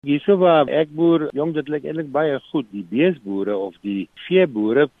Hierso waar ek boer, jong, dit lyk eintlik baie goed. Die beesboere of die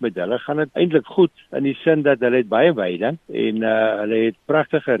veeboere, met hulle gaan dit eintlik goed in die sin dat hulle het baie weiding en hulle het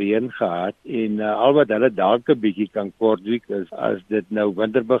pragtige reën gehad en al wat hulle dalk 'n bietjie kan kortwiek is as dit nou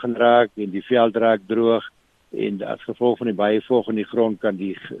winter begin raak en die veld raak droog en as gevolg van die baie vog in die grond kan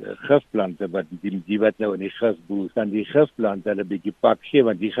die gifplante wat die wat nou in die gif boer, kan die gifplante hulle 'n bietjie pak gee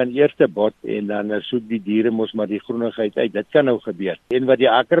want die gaan eers bot en dan soek die diere mos maar die groenigheid uit. Dit kan nou gebeur. En wat die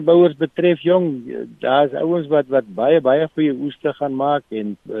akkerbouers betref, jong, daar's ouens wat baie goeie oeste gaan maak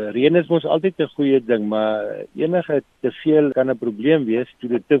en reën is mos altyd 'n goeie ding, maar enige te veel kan 'n probleem wees toe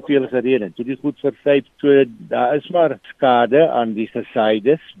dit te veel gereën het. Toe dit goed versyp, so daar is maar skade aan die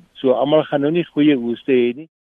gesaides. So almal gaan nou nie goeie oeste hê nie.